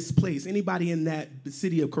 anybody in this place, anybody in that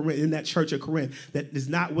city of Corinth, in that church of Corinth that is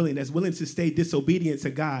not willing, that's willing to stay disobedient to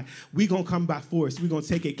God, we're going to come by force. We're going to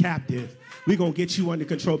take it captive. We're going to get you under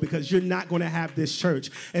control because you're not going to have this church.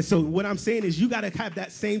 And so what I'm saying is you got to have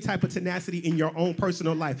that same type of tenacity in your own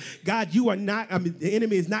personal life. God, you are not, the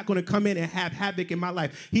enemy is not going to come in and have havoc in my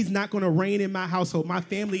life. He's not going to reign in my household. My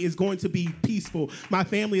family is going to be peaceful. My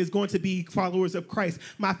family is going to be followers of Christ.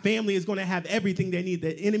 My family is going to have everything they need.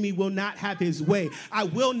 The enemy will not have his way. I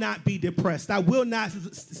will not be depressed. I will not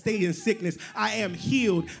stay in sickness. I am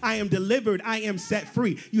healed. I am delivered. I am set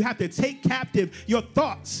free. You have to take captive your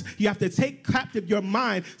thoughts. You have to take captive your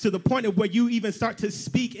mind to the point of where you even start to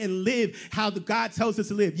speak and live how God tells us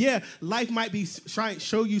to live. Yeah, life might be trying to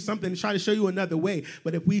show you something, trying to show you another way.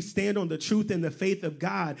 But if we stand on the truth and the faith of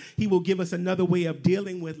God, he will give us another way of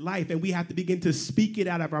dealing with life. And we have to begin to speak it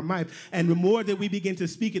out of our mouth. And the more that we begin to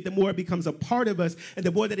speak it, the more it becomes a part of us. And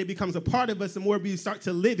the more that it becomes a part of us, the more we start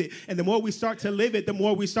to live it. And the more we start to live it, the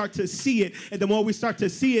more we start to see it. And the more we start to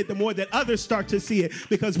see it, the more that others start to see it.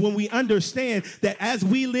 Because when we understand that as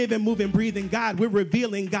we live and move and breathe in God, we're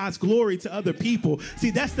revealing God's glory to other people.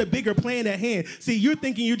 See, that's the bigger plan at hand. See, you're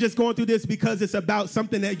thinking you're just going through this because it's about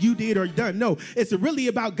something that you did or done. No, it's really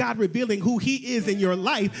about God revealing who he is in your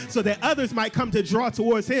life so that others might come to draw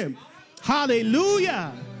towards him.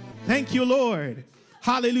 Hallelujah. Thank you, Lord.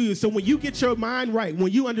 Hallelujah. So when you get your mind right,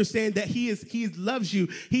 when you understand that he loves you,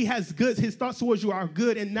 he has good, his thoughts towards you are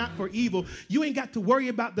good and not for evil, you ain't got to worry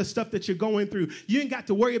about the stuff that you're going through. You ain't got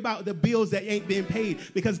to worry about the bills that ain't being paid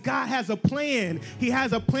because God has a plan. He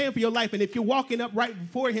has a plan for your life. And if you're walking up right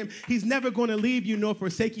before him, he's never going to leave you nor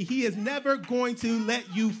forsake you. He is never going to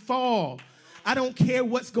let you fall. I don't care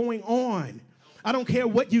what's going on. I don't care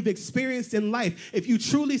what you've experienced in life. If you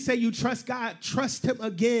truly say you trust God, trust him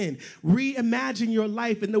again. Reimagine your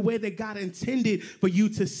life in the way that God intended for you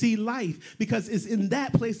to see life, because it's in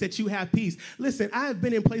that place that you have peace. Listen, I've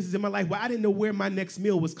been in places in my life where I didn't know where my next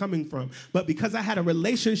meal was coming from. But because I had a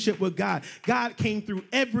relationship with God, God came through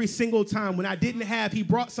every single time. When I didn't have, he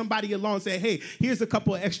brought somebody along and said, hey, here's a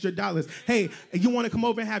couple of extra dollars. Hey, you want to come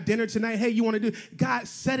over and have dinner tonight? Hey, you want to do? God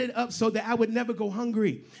set it up so that I would never go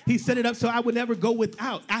hungry. He set it up so I would never go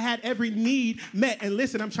without. I had every need met. And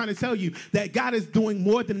listen, I'm trying to tell you that God is doing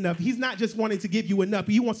more than enough. He's not just wanting to give you enough.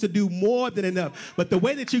 He wants to do more than enough. But the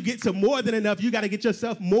way that you get to more than enough, you got to get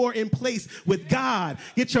yourself more in place with God.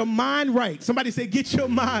 Get your mind right. Somebody say, get your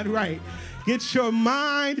mind right. Get your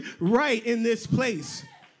mind right in this place.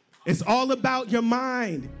 It's all about your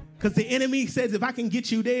mind. Because the enemy says, if I can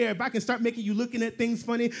get you there, if I can start making you looking at things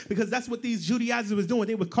funny, because that's what these Judaizers was doing.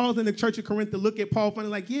 They were causing the church of Corinth to look at Paul funny,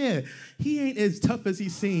 like, yeah, he ain't as tough as he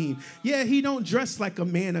seemed. Yeah, he don't dress like a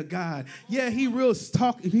man of God. Yeah, he real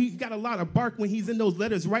talk. He got a lot of bark when he's in those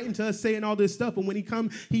letters writing to us saying all this stuff. And when he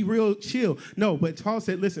come, he real chill. No, but Paul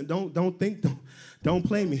said, listen, don't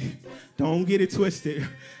play me. Don't get it twisted.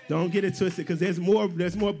 Don't get it twisted, because there's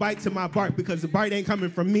more bite to my bark, because the bite ain't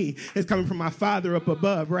coming from me. It's coming from my Father up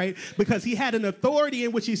above, right? Because he had an authority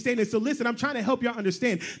in which he's standing. So listen, I'm trying to help y'all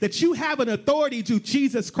understand that you have an authority to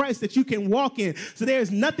Jesus Christ that you can walk in. So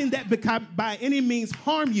there's nothing that by any means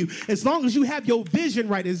harm you, as long as you have your vision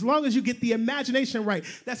right, as long as you get the imagination right.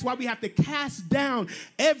 That's why we have to cast down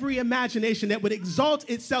every imagination that would exalt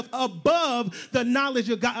itself above the knowledge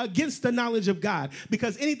of God, against the knowledge of God.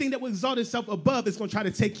 because anything that will exalt itself above is going to try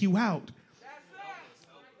to take you out.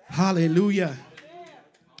 Hallelujah.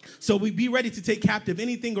 So we be ready to take captive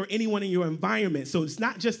anything or anyone in your environment. So it's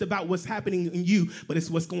not just about what's happening in you, but it's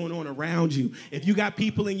what's going on around you. If you got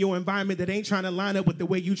people in your environment that ain't trying to line up with the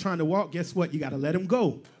way you trying to walk, guess what? You got to let them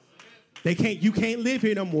go. You can't live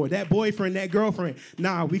here no more. That boyfriend, that girlfriend,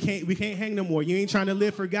 nah, we can't hang no more. You ain't trying to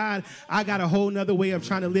live for God. I got a whole nother way of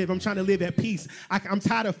trying to live. I'm trying to live at peace. I'm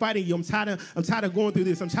tired of fighting you. I'm tired of going through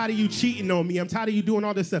this. I'm tired of you cheating on me. I'm tired of you doing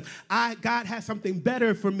all this stuff. God has something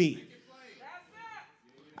better for me.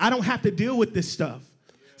 I don't have to deal with this stuff.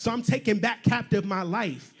 So I'm taking back captive my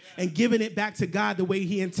life and giving it back to God the way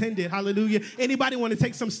he intended. Hallelujah. Anybody want to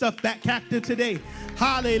take some stuff back captive today?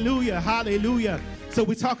 Hallelujah. Hallelujah. So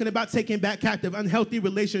we're talking about taking back captive unhealthy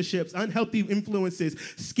relationships, unhealthy influences,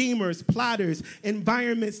 schemers, plotters,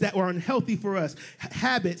 environments that are unhealthy for us,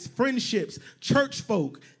 habits, friendships, church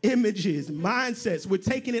folk, images, mindsets. We're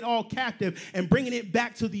taking it all captive and bringing it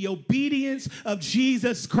back to the obedience of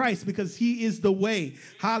Jesus Christ, because he is the way.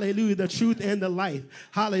 Hallelujah. The truth and the life.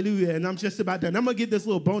 Hallelujah. And I'm just about done. I'm going to give this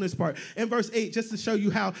little bonus part. In verse 8, just to show you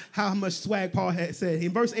how much swag Paul had said.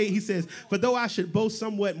 In verse 8, he says, "For though I should boast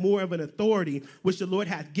somewhat more of an authority, which the Lord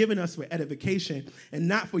hath given us for edification and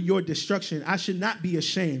not for your destruction, I should not be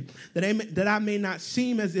ashamed, that I may not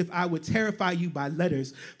seem as if I would terrify you by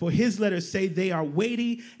letters. For his letters say they are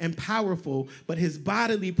weighty and powerful, but his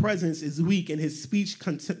bodily presence is weak and his speech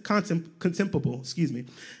contemptible." Excuse me.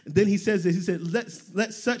 Then he says this. He said,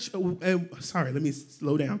 let such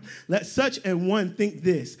and one think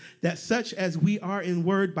this, that such as we are in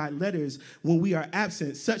word by letters when we are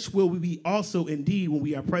absent, such will we be also indeed when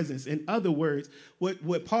we are present. In other words,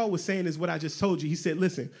 what Paul was saying is what I just told you. He said,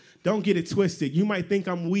 listen, don't get it twisted. You might think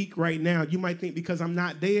I'm weak right now. You might think because I'm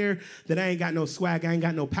not there that I ain't got no swag, I ain't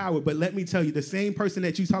got no power. But let me tell you, the same person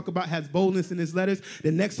that you talk about has boldness in his letters.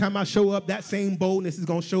 The next time I show up, that same boldness is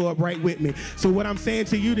going to show up right with me. So what I'm saying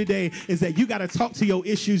to you today is that you got to talk to your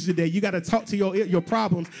issues today. You got to talk to your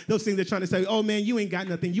problems. Those things they're trying to say, oh, man, you ain't got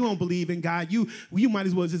nothing. You don't believe in God. You might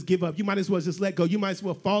as well just give up. You might as well just let go. You might as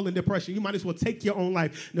well fall in depression. You might as well take your own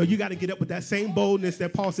life. No, you got to get up with that same boldness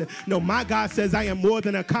that Paul said. No, my God says I am more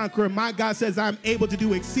than a conqueror. My God says I'm able to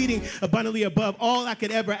do exceeding abundantly above all I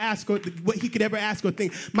could ever ask or what he could ever ask or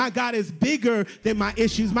think. My God is bigger than my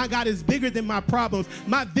issues. My God is bigger than my problems.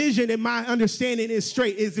 My vision and my understanding is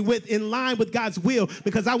straight, is in line with God's will,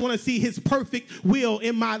 because I want to see his perfect will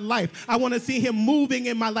in my life. I want to see him moving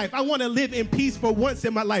in my life. I want to live in peace for once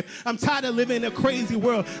in my life. I'm tired of living in a crazy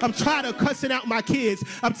world. I'm tired of cussing out my kids.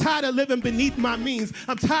 I'm tired of living beneath my means.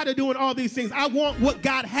 I'm tired of doing all these things. I want what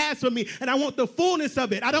God has for me, and I want the fullness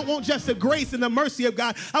of it. I don't want just the grace and the mercy of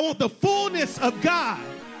God. I want the fullness of God.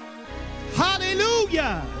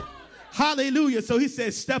 Hallelujah. Hallelujah. So he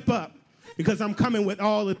says, step up, because I'm coming with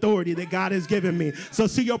all authority that God has given me. So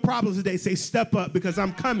see your problems today. Say, step up, because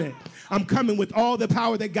I'm coming. I'm coming with all the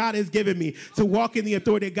power that God has given me to walk in the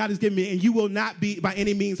authority that God has given me, and you will not be by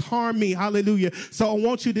any means harm me. Hallelujah. So I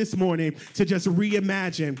want you this morning to just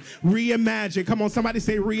reimagine. Reimagine. Come on, somebody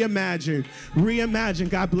say reimagine. Reimagine.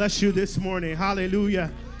 God bless you this morning.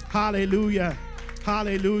 Hallelujah. Hallelujah.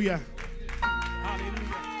 Hallelujah.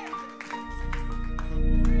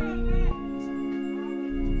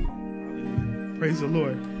 Praise the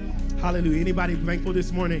Lord. Hallelujah. Anybody thankful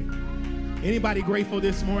this morning? Anybody grateful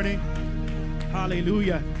this morning?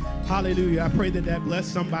 Hallelujah. Hallelujah. I pray that bless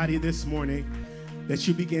somebody this morning, that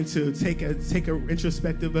you begin to take a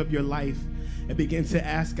introspective of your life and begin to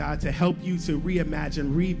ask God to help you to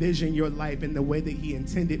reimagine, revision your life in the way that he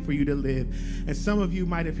intended for you to live. And some of you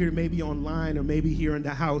might have heard, maybe online or maybe here in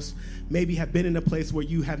the house, maybe have been in a place where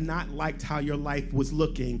you have not liked how your life was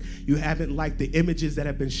looking. You haven't liked the images that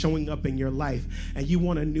have been showing up in your life, and you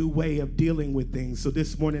want a new way of dealing with things. So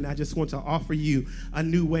this morning, I just want to offer you a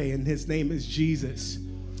new way, and his name is Jesus.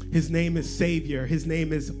 His name is Savior. His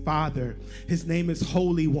name is Father. His name is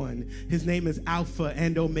Holy One. His name is Alpha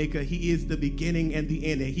and Omega. He is the beginning and the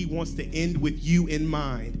end, and he wants to end with you in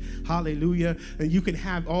mind. Hallelujah. And you can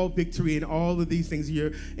have all victory in all of these things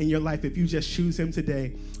in your life if you just choose him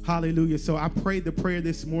today. Hallelujah. So I prayed the prayer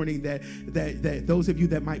this morning that those of you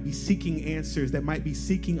that might be seeking answers, that might be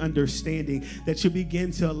seeking understanding, that you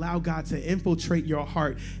begin to allow God to infiltrate your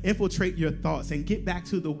heart, infiltrate your thoughts, and get back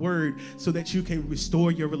to the word so that you can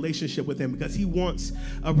restore your relationship relationship with him, because he wants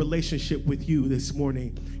a relationship with you this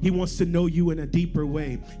morning. He wants to know you in a deeper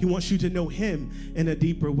way. He wants you to know him in a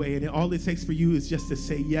deeper way. And all it takes for you is just to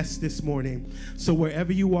say yes this morning. So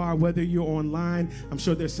wherever you are, whether you're online, I'm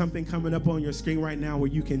sure there's something coming up on your screen right now where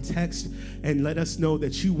you can text and let us know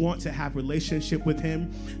that you want to have a relationship with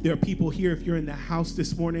him. There are people here, if you're in the house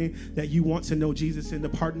this morning, that you want to know Jesus and the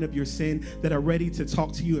pardon of your sin, that are ready to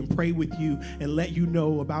talk to you and pray with you and let you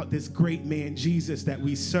know about this great man, Jesus, that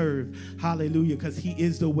we serve. Hallelujah, because he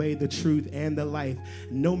is the way, the truth, and the life.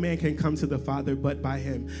 No man can come to the Father but by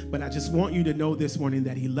him. But I just want you to know this morning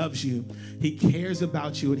that he loves you. He cares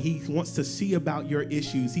about you, and he wants to see about your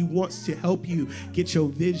issues. He wants to help you get your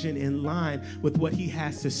vision in line with what he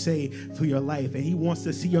has to say for your life, and he wants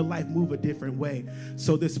to see your life move a different way.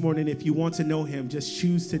 So this morning, if you want to know him, just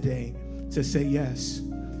choose today to say yes,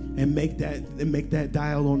 and make that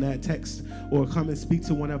dial on that text, or come and speak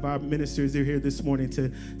to one of our ministers. They're here this morning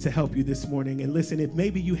to help you this morning. And listen, if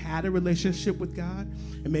maybe you had a relationship with God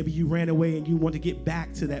and maybe you ran away and you want to get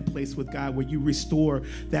back to that place with God where you restore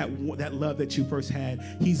that love that you first had,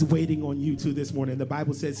 he's waiting on you too this morning. The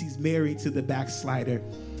Bible says he's married to the backslider.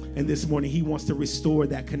 And this morning, he wants to restore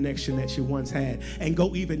that connection that you once had and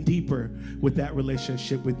go even deeper with that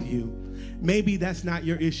relationship with you. Maybe that's not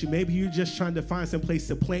your issue. Maybe you're just trying to find some place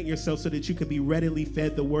to plant yourself so that you can be readily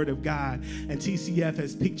fed the word of God. And TCF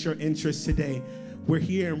has piqued your interest today. We're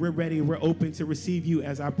here and we're ready and we're open to receive you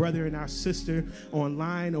as our brother and our sister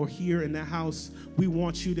online or here in the house. We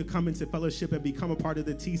want you to come into fellowship and become a part of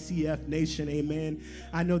the TCF nation. Amen.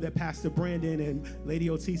 I know that Pastor Brandon and Lady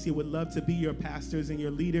Otissia would love to be your pastors and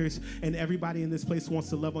your leaders, and everybody in this place wants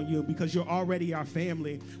to love on you because you're already our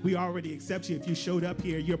family. We already accept you. If you showed up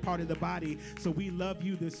here, you're part of the body. So we love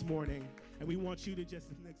you this morning, and we want you to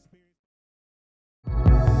just experience.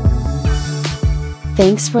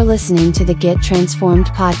 Thanks for listening to the Get Transformed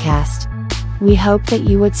podcast. We hope that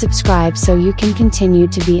you would subscribe so you can continue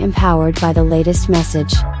to be empowered by the latest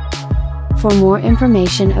message. For more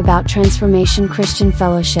information about Transformation Christian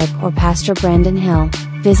Fellowship or Pastor Brandon Hill,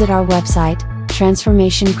 visit our website,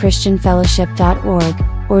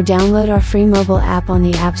 transformationchristianfellowship.org, or download our free mobile app on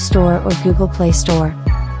the App Store or Google Play Store.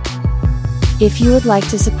 If you would like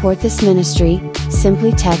to support this ministry,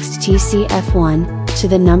 simply text TCF1 to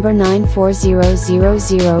the number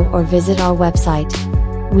 94000 or visit our website.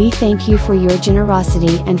 We thank you for your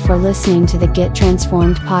generosity and for listening to the Get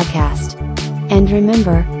Transformed podcast. And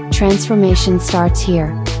remember, transformation starts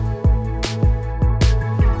here.